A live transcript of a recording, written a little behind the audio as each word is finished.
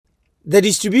The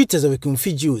distributors of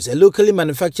Ekumfi Juice, a locally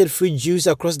manufactured fruit juice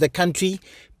across the country,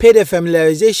 paid a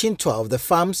familiarization tour of the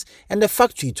farms and the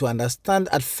factory to understand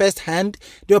at first hand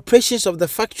the operations of the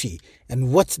factory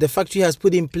and what the factory has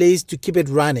put in place to keep it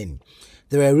running.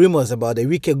 There were rumors about a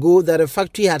week ago that the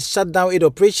factory had shut down its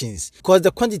operations because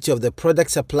the quantity of the product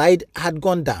supplied had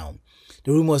gone down.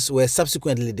 The rumors were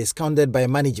subsequently discounted by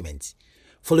management.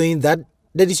 Following that,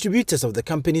 the distributors of the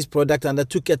company's product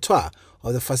undertook a tour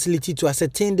of the facility to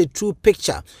ascertain the true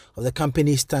picture of the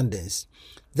company's standings.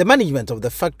 The management of the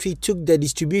factory took the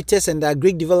distributors and the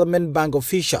Agri Development Bank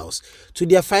officials to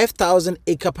their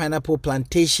 5,000-acre pineapple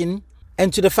plantation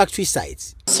and to the factory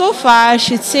sites. So far, I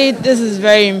should say this is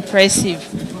very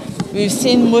impressive. We've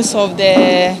seen most of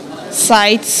the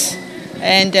sites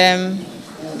and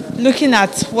looking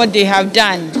at what they have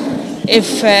done.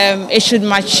 If it should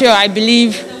mature, I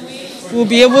believe we'll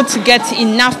be able to get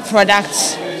enough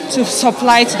products to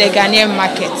supply to the Ghanaian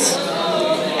market.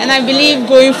 And I believe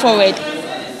going forward,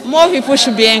 more people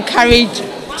should be encouraged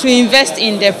to invest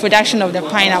in the production of the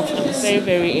pineapple. I'm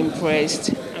very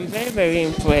impressed. I'm very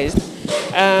impressed.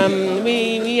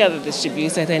 We are the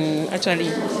distributors, and actually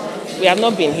we have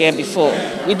not been here before.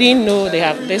 We didn't know they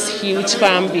have this huge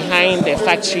farm behind the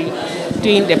factory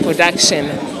doing the production.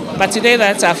 But today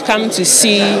that I've come to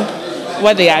see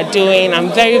what they are doing, I'm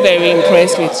very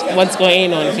impressed with what's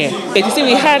going on here. You see,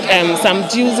 we had some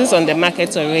juices on the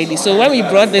market already. So when we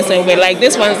brought this in, we're like,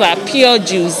 these ones are pure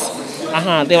juice.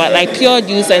 They were like pure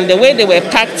juice, and the way they were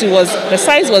packed, the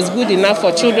size was good enough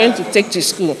for children to take to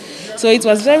school. So it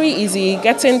was very easy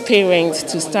getting parents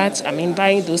to start,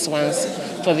 buying those ones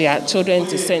for their children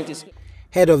to send to school.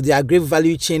 Head of the Agri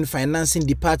Value Chain Financing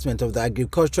Department of the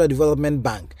Agricultural Development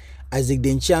Bank, Isaac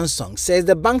Denchiansong, says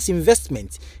the bank's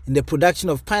investment in the production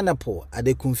of pineapple at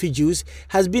the Ekumfi Juice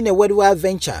has been a worthwhile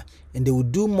venture, and they will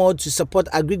do more to support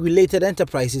agri-related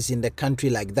enterprises in the country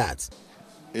like that.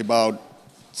 About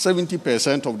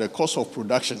 70% of the cost of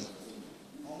production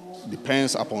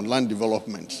depends upon land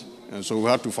development, and so we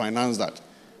have to finance that.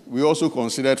 We also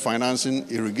considered financing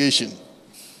irrigation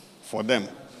for them,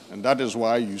 and that is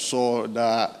why you saw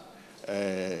that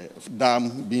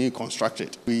dam being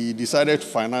constructed. We decided to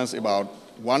finance about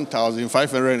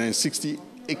 1,560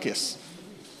 acres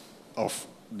of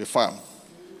the farm,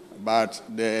 but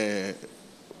the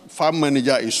farm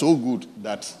manager is so good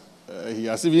that he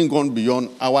has even gone beyond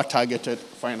our targeted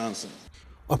financing.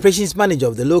 Operations manager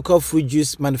of the local fruit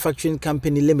juice manufacturing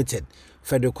company limited,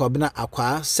 Frederick Kwabena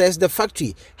Akwa, says the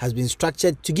factory has been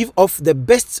structured to give off the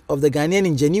best of the Ghanaian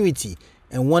ingenuity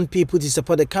and want people to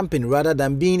support the company rather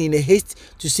than being in a haste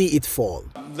to see it fall.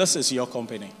 This is your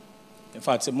company. In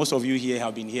fact, most of you here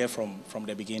have been here from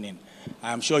the beginning.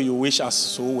 I'm sure you wish us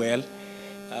so well,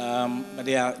 but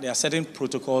there are certain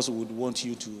protocols we would want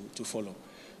you to follow.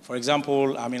 For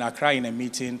example, I'm in Accra in a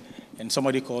meeting, and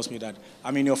somebody calls me that,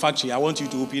 I'm in your factory, I want you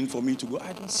to open for me to go.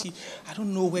 I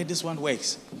don't know where this one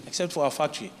works, except for our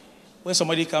factory. When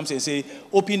somebody comes and say,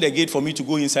 open the gate for me to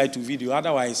go inside to video.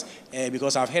 Otherwise,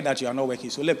 because I've heard that you are not working.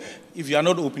 So if you are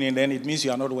not opening, then it means you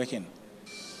are not working.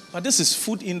 But this is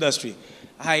food industry.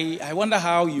 I wonder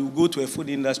how you go to a food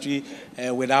industry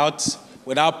without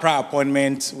prior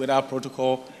appointment, without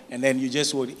protocol, and then you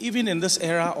just work. Even in this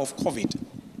era of COVID.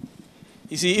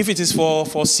 You see, if it is for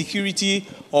security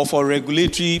or for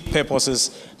regulatory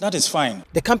purposes, that is fine.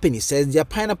 The company says their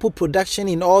pineapple production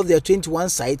in all their 21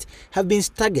 sites have been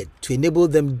staggered to enable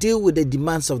them deal with the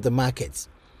demands of the market.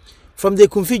 From the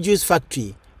Ekumfi Juice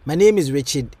factory, my name is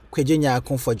Richard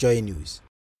Kwejonya for Joy News.